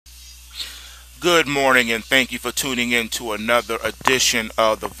Good morning, and thank you for tuning in to another edition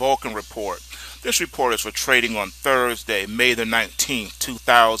of the Vulcan Report. This report is for trading on Thursday, May the 19th,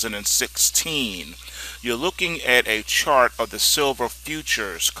 2016. You're looking at a chart of the silver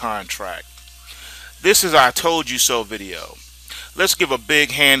futures contract. This is our Told You So video. Let's give a big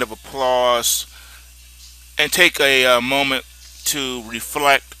hand of applause and take a moment to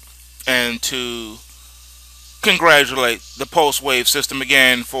reflect and to congratulate the pulse wave system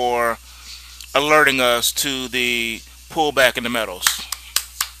again for alerting us to the pullback in the metals.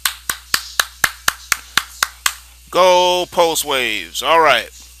 Go pulse waves. All right,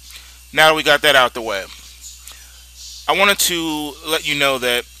 now that we got that out the way, I wanted to let you know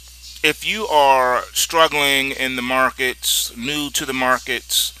that if you are struggling in the markets, new to the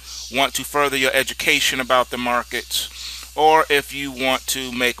markets, want to further your education about the markets, or if you want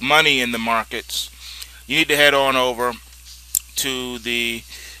to make money in the markets, you need to head on over to the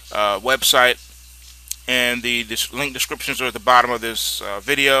website, and the link descriptions are at the bottom of this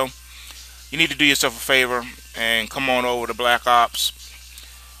video. You need to do yourself a favor and come on over to Black Ops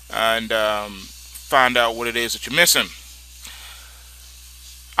and find out what it is that you're missing.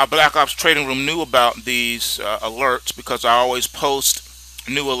 Our Black Ops trading room knew about these alerts because I always post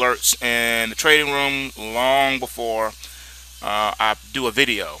new alerts in the trading room long before I do a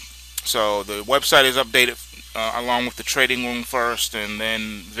video. So the website is updated along with the trading room first, and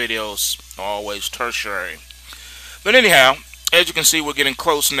then videos are always tertiary. But anyhow, as you can see, we're getting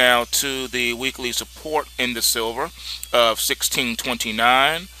close now to the weekly support in the silver of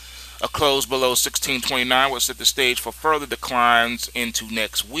 1629. A close below 1629 will set the stage for further declines into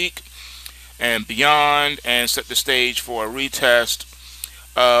next week and beyond, and set the stage for a retest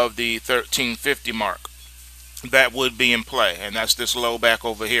of the 1350 mark. That would be in play, and that's this low back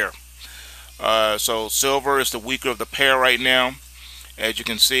over here. So silver is the weaker of the pair right now. As you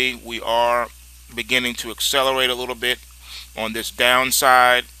can see, we are beginning to accelerate a little bit on this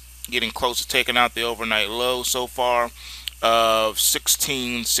downside, getting close to taking out the overnight low so far of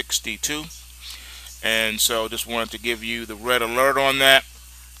 1662. And so just wanted to give you the red alert on that.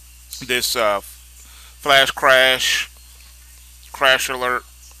 This flash crash alert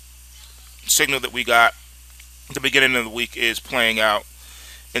signal that we got at the beginning of the week is playing out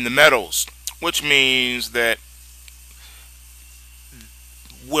in the metals, which means that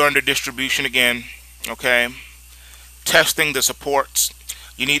we're under distribution again. Okay, testing the supports.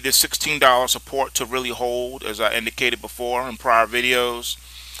 You need this $16 support to really hold, as I indicated before in prior videos.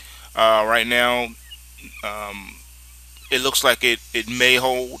 Right now, it looks like it may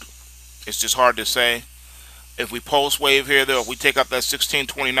hold. It's just hard to say. If we pulse wave here, though, if we take up that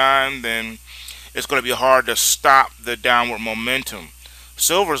 1629, then it's going to be hard to stop the downward momentum.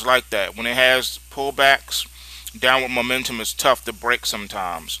 Silver's like that. When it has pullbacks, downward momentum is tough to break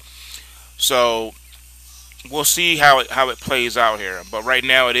sometimes. So we'll see how it plays out here. But right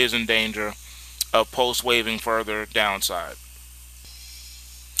now it is in danger of pulse waving further downside.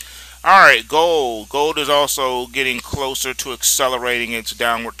 Alright, gold. Gold is also getting closer to accelerating its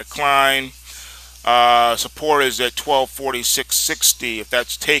downward decline. Support is at 1246.60. If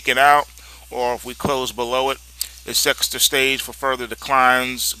that's taken out, or if we close below it, it sets the stage for further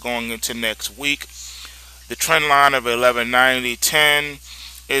declines going into next week. The trend line of 1190.10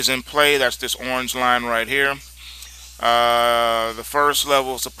 is in play. That's this orange line right here. The first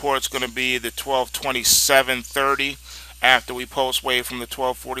level of support is going to be the 1227.30 after we pulse wave from the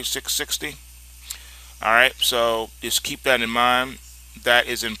 1246.60. Alright, so just keep that in mind. That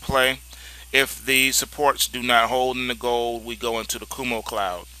is in play. If the supports do not hold in the gold, we go into the Kumo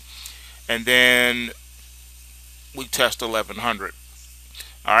cloud. And then we test 1100.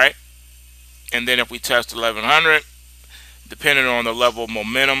 Alright, and then if we test 1100, depending on the level of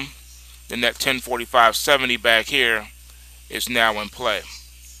momentum, then that 1045.70 back here is now in play.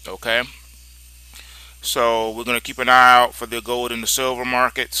 Okay, so we're going to keep an eye out for the gold and the silver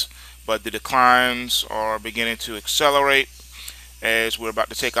markets, but the declines are beginning to accelerate as we're about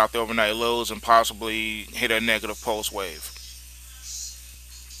to take out the overnight lows and possibly hit a negative pulse wave.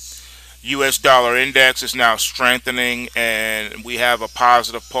 US dollar index is now strengthening, and we have a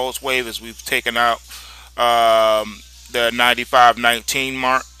positive pulse wave as we've taken out the 95.19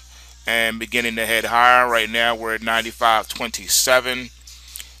 mark and beginning to head higher. Right now we're at 95.27,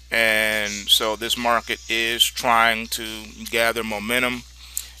 and so this market is trying to gather momentum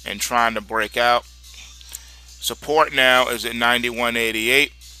and trying to break out. Support now is at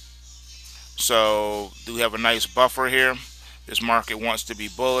 91.88, so do have a nice buffer here. This market wants to be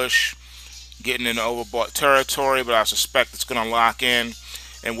bullish, getting into overbought territory, but I suspect it's going to lock in,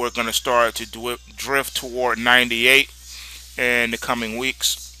 and we're going to start to drift toward 98 in the coming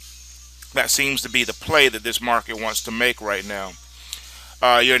weeks. That seems to be the play that this market wants to make right now.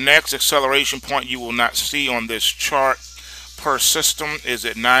 Your next acceleration point you will not see on this chart per system is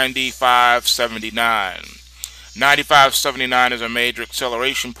at 95.79. 95.79 is a major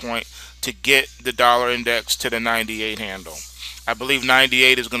acceleration point to get the dollar index to the 98 handle. I believe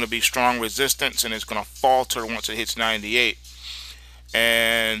 98 is going to be strong resistance, and it's going to falter once it hits 98,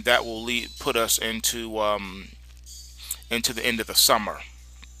 and that will put us into the end of the summer,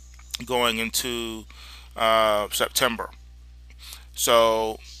 going into September.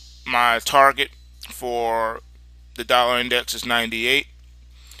 So my target for the dollar index is 98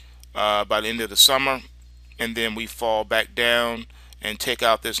 by the end of the summer, and then we fall back down and take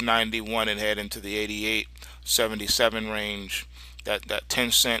out this 91 and head into the 88.77 range. That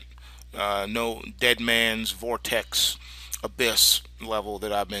 10-cent no dead man's vortex abyss level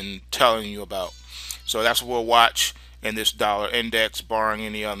that I've been telling you about. So that's what we'll watch in this dollar index, barring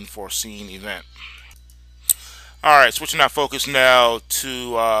any unforeseen event. All right, switching our focus now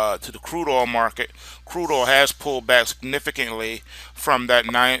to the crude oil market. Crude oil has pulled back significantly from that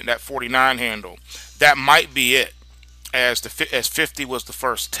 49 handle. That might be it, as 50 was the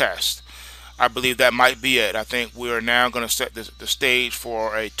first test. I believe that might be it. I think we are now going to set the stage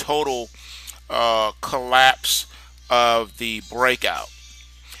for a total collapse of the breakout.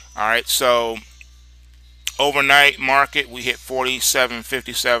 All right, so overnight market we hit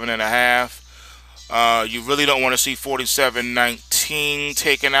 47.57 and a half. You really don't want to see 47.19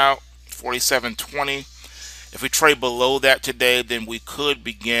 taken out, 47.20. If we trade below that today, then we could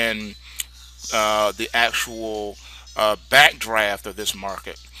begin the actual backdraft of this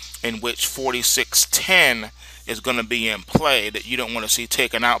market, in which 46.10 is going to be in play, that you don't want to see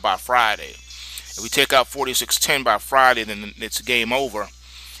taken out by Friday. If we take out 46.10 by Friday, then it's game over,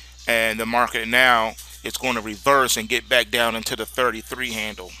 and the market now is going to reverse and get back down into the 33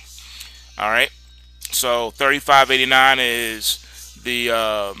 handle. All right. So 35.89 is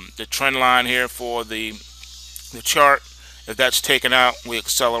the trend line here for the chart. If that's taken out, we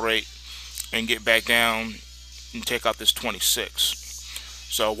accelerate and get back down and take out this 26.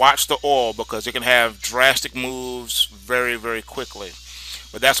 So watch the oil, because it can have drastic moves very, very quickly.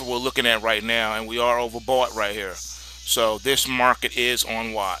 But that's what we're looking at right now, and we are overbought right here. So this market is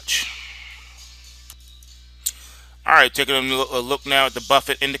on watch. All right, taking a look now at the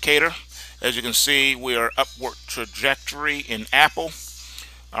Buffett indicator. As you can see, we are upward trajectory in Apple.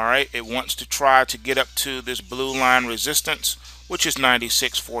 All right, it wants to try to get up to this blue line resistance, which is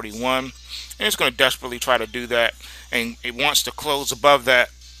 96.41, and it's going to desperately try to do that, and it wants to close above that,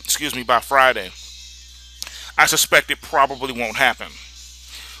 by Friday. I suspect it probably won't happen.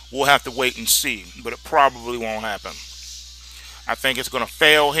 We'll have to wait and see, but it probably won't happen. I think it's going to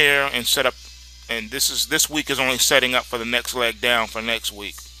fail here and set up, and this week is only setting up for the next leg down for next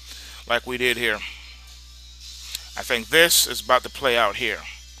week, like we did here. I think this is about to play out here.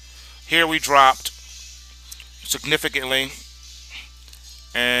 Here we dropped significantly,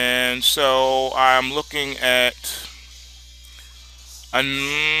 and so I'm looking at, I'm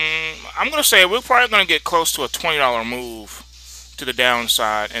going to say we're probably going to get close to a $20 move to the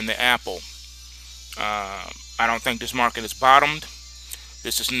downside in the Apple. I don't think this market is bottomed.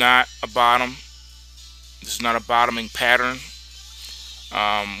 This is not a bottom. This is not a bottoming pattern.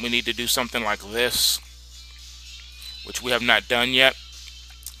 We need to do something like this, which we have not done yet.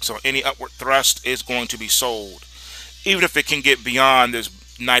 So any upward thrust is going to be sold. Even if it can get beyond this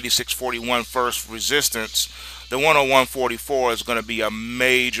 96.41 first resistance, the 101.44 is going to be a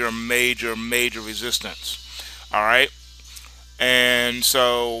major resistance. All right. And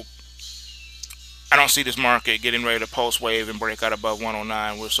so I don't see this market getting ready to pulse wave and break out above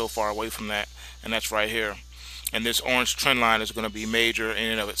 109. We're so far away from that, and that's right here. And this orange trend line is going to be major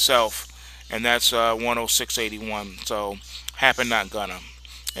in and of itself, and that's 106.81. So happen not gonna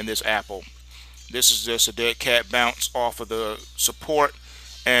in this Apple. This is just a dead cat bounce off of the support,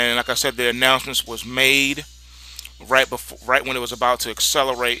 and like I said, the announcement was made right when it was about to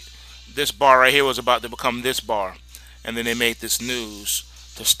accelerate. This bar right here was about to become this bar, and then they made this news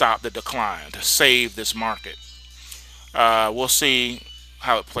to stop the decline, to save this market. We'll see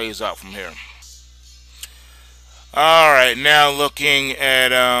how it plays out from here. All right, now looking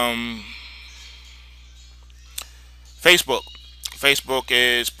at Facebook. Facebook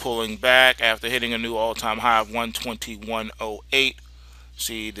is pulling back after hitting a new all-time high of 121.08.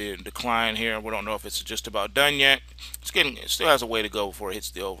 See the decline here. We don't know if it's just about done yet. It still has a way to go before it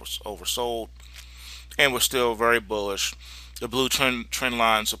hits the oversold, and we're still very bullish. The blue trend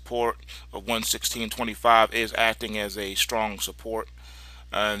line support of 116.25 is acting as a strong support.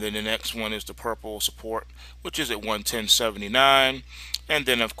 And then the next one is the purple support, which is at 110.79, And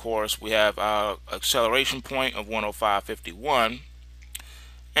then of course we have our acceleration point of 105.51,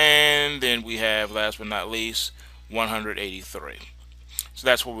 and then we have, last but not least, 183. So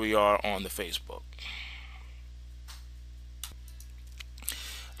that's where we are on the Facebook.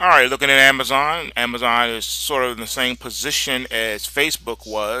 Alright, looking at Amazon. Amazon is sort of in the same position as Facebook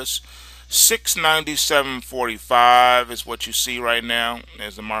was. 697.45 is what you see right now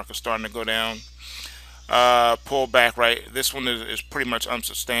as the market's starting to go down. Pull back, right? This one is pretty much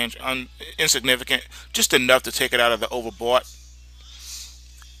insignificant, just enough to take it out of the overbought.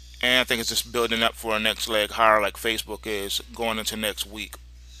 And I think it's just building up for a next leg higher, like Facebook is going into next week.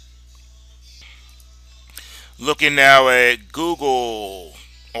 Looking now at Google,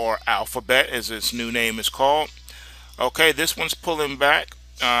 or Alphabet as its new name is called. Okay, this one's pulling back.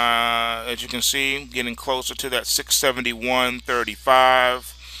 As you can see, getting closer to that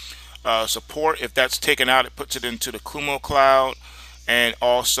 671.35 support. If that's taken out, it puts it into the Kumo cloud and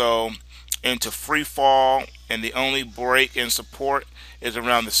also into free fall, and the only break in support is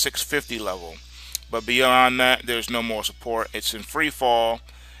around the 650 level. But beyond that, there's no more support. It's in free fall,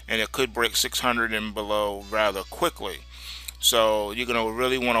 and it could break 600 and below rather quickly. So you're going to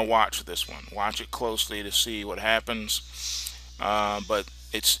really want to watch this one. Watch it closely to see what happens. But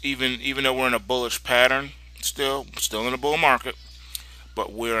it's even though we're in a bullish pattern, still in a bull market,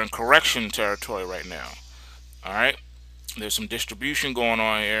 but we're in correction territory right now. All right, there's some distribution going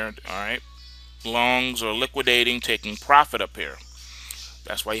on here. All right, longs are liquidating, taking profit up here.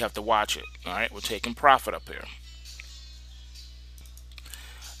 That's why you have to watch it. All right, we're taking profit up here.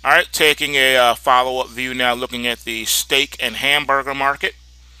 All right, taking a follow-up view now, looking at the steak and hamburger market,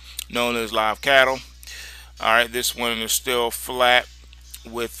 known as live cattle. All right, this one is still flat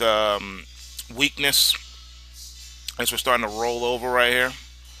with weakness as we're starting to roll over right here.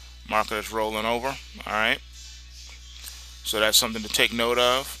 Market is rolling over. All right, so that's something to take note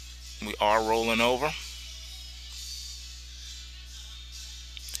of. We are rolling over.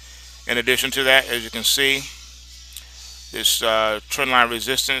 In addition to that, as you can see, this trend line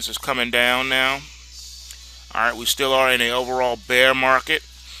resistance is coming down now. All right, we still are in an overall bear market.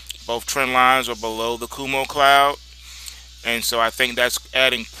 Both trend lines are below the Kumo cloud, and so I think that's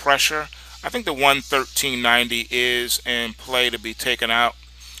adding pressure. I think the 113.90 is in play to be taken out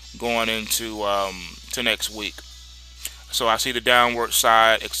going into to next week. So I see the downward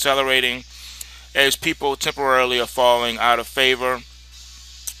side accelerating as people temporarily are falling out of favor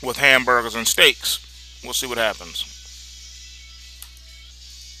with hamburgers and steaks. We'll see what happens.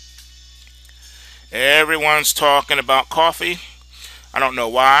 Everyone's talking about coffee. I don't know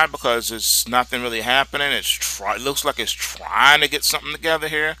why, because there's nothing really happening. It looks like it's trying to get something together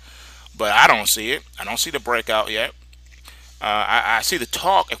here, but I don't see it. I don't see the breakout yet. I see the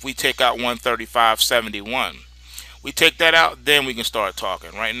talk if we take out 135.71. We take that out, then we can start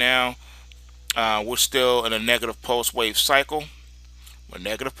talking. Right now, we're still in a negative pulse wave cycle. We're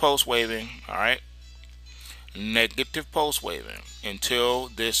negative pulse waving, all right? Negative pulse waving until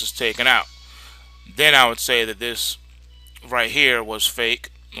this is taken out. Then I would say that this right here was fake,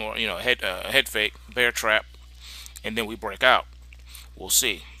 or head fake, bear trap, and then we break out. We'll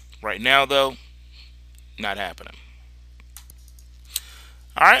see. Right now though, not happening.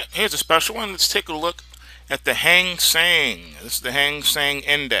 Alright, here's a special one. Let's take a look at the Hang Seng. This is the Hang Seng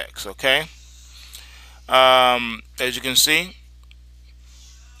index, okay? As you can see,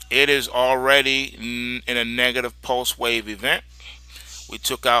 it is already in a negative pulse wave event. We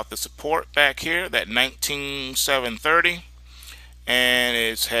took out the support back here, that 19,730, and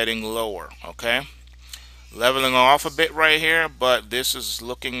it's heading lower, okay? Leveling off a bit right here, but this is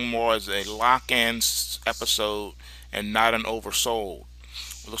looking more as a lock-in episode and not an oversold.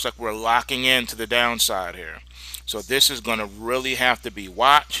 It looks like we're locking into the downside here. So this is going to really have to be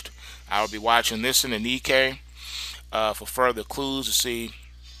watched. I'll be watching this in the Nikkei for further clues to see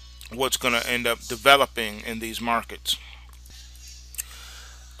what's going to end up developing in these markets.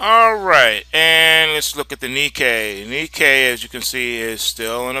 Alright, and let's look at the Nikkei. Nikkei, as you can see, is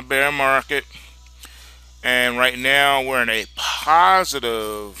still in a bear market. And right now we're in a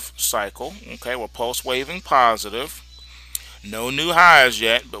positive cycle. Okay, we're pulse waving positive. No new highs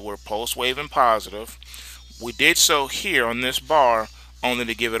yet, but we're pulse waving positive. We did so here on this bar, only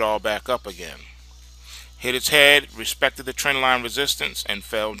to give it all back up again. Hit its head, respected the trend line resistance, and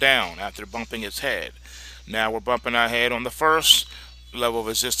fell down after bumping its head. Now we're bumping our head on the first level of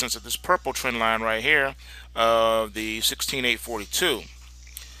resistance at this purple trend line right here of the 16,842.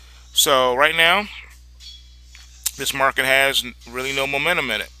 So right now, this market has really no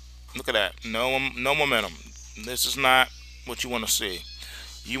momentum in it. Look at that, no momentum. This is not what you want to see.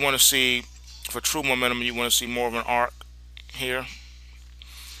 You want to see, for true momentum, you want to see more of an arc here.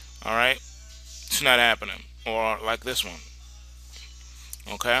 All right, it's not happening. Or like this one.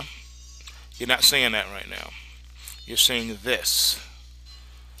 Okay, you're not seeing that right now. You're seeing this.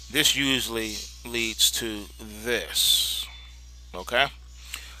 This usually leads to this. Okay,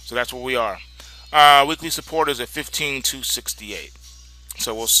 so that's where we are. Weekly support is at 15,268.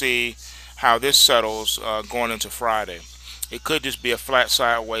 So we'll see how this settles going into Friday. It could just be a flat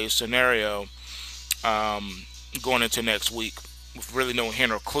sideways scenario going into next week with really no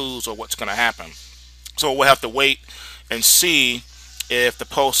hint or clues of what's going to happen. So we'll have to wait and see if the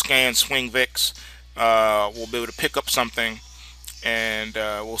PulseScan Swing Vix will be able to pick up something, and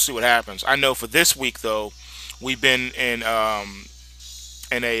we'll see what happens. I know for this week though, we've been in a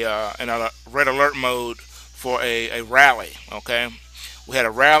red alert mode for a rally. Okay, we had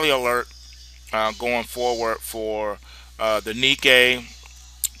a rally alert going forward for the Nikkei,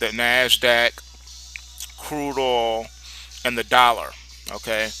 the Nasdaq, crude oil, and the dollar.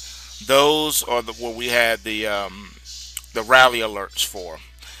 Okay, those are what we had the rally alerts for.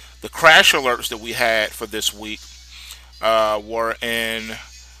 The crash alerts that we had for this week were in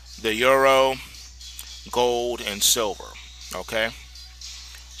the euro, gold, and silver. Okay,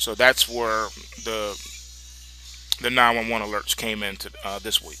 so that's where the 911 alerts came into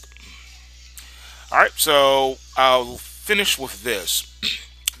this week. All right, so I'll finish with this.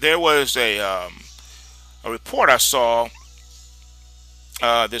 There was a report I saw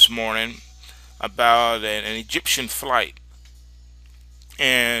this morning about an Egyptian flight,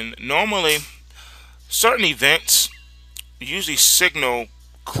 and normally certain events usually signal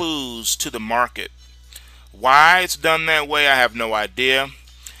clues to the market. Why it's done that way, I have no idea.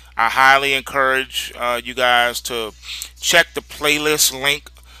 I highly encourage you guys to check the playlist link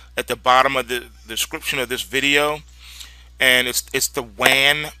at the bottom of the description of this video, and it's the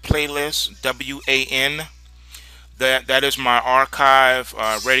W.A.N playlist, W.A.N. That is my archive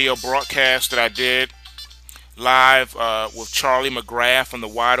radio broadcast that I did live with Charlie McGrath on the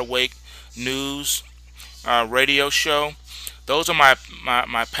Wide Awake News radio show. Those are my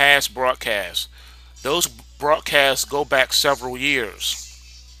past broadcasts. Those broadcasts go back several years.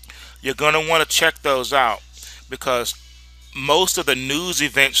 You're going to want to check those out, because most of the news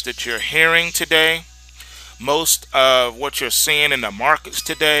events that you're hearing today, most of what you're seeing in the markets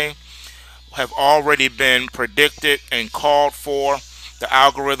today, have already been predicted and called for. The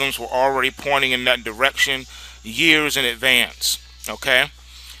algorithms were already pointing in that direction years in advance. Okay,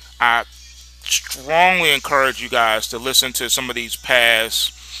 I strongly encourage you guys to listen to some of these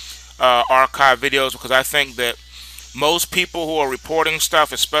past archive videos, because I think that most people who are reporting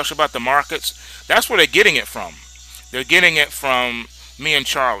stuff, especially about the markets, that's where they're getting it from. They're getting it from me and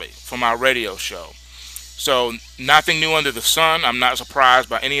Charlie, from our radio show. So nothing new under the sun. I'm not surprised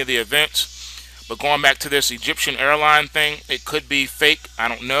by any of the events. But going back to this Egyptian airline thing, it could be fake. I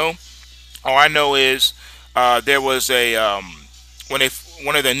don't know. All I know is there was a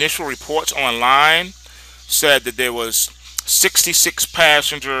one of the initial reports online said that there was 66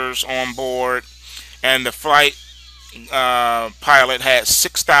 passengers on board, and the flight pilot had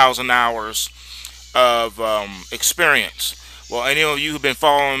 6,000 hours of experience. Well, any of you who've been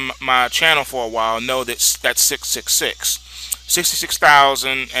following my channel for a while know that that's 666.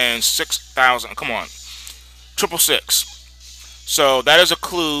 66,000 and 6,000. Come on, 666. So that is a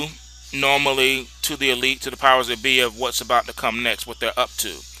clue normally to the elite, to the powers that be, of what's about to come next, what they're up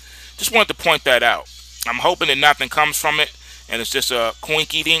to. Just wanted to point that out. I'm hoping that nothing comes from it, and it's just a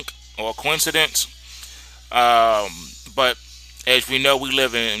coinky-dink or a coincidence. But as we know, we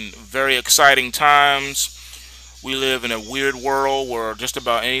live in very exciting times. We live in a weird world where just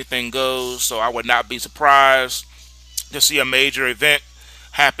about anything goes. So I would not be surprised to see a major event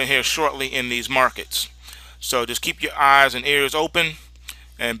happen here shortly in these markets. So just keep your eyes and ears open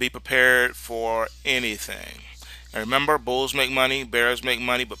and be prepared for anything. And remember, bulls make money, bears make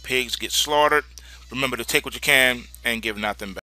money, but pigs get slaughtered. Remember to take what you can and give nothing back.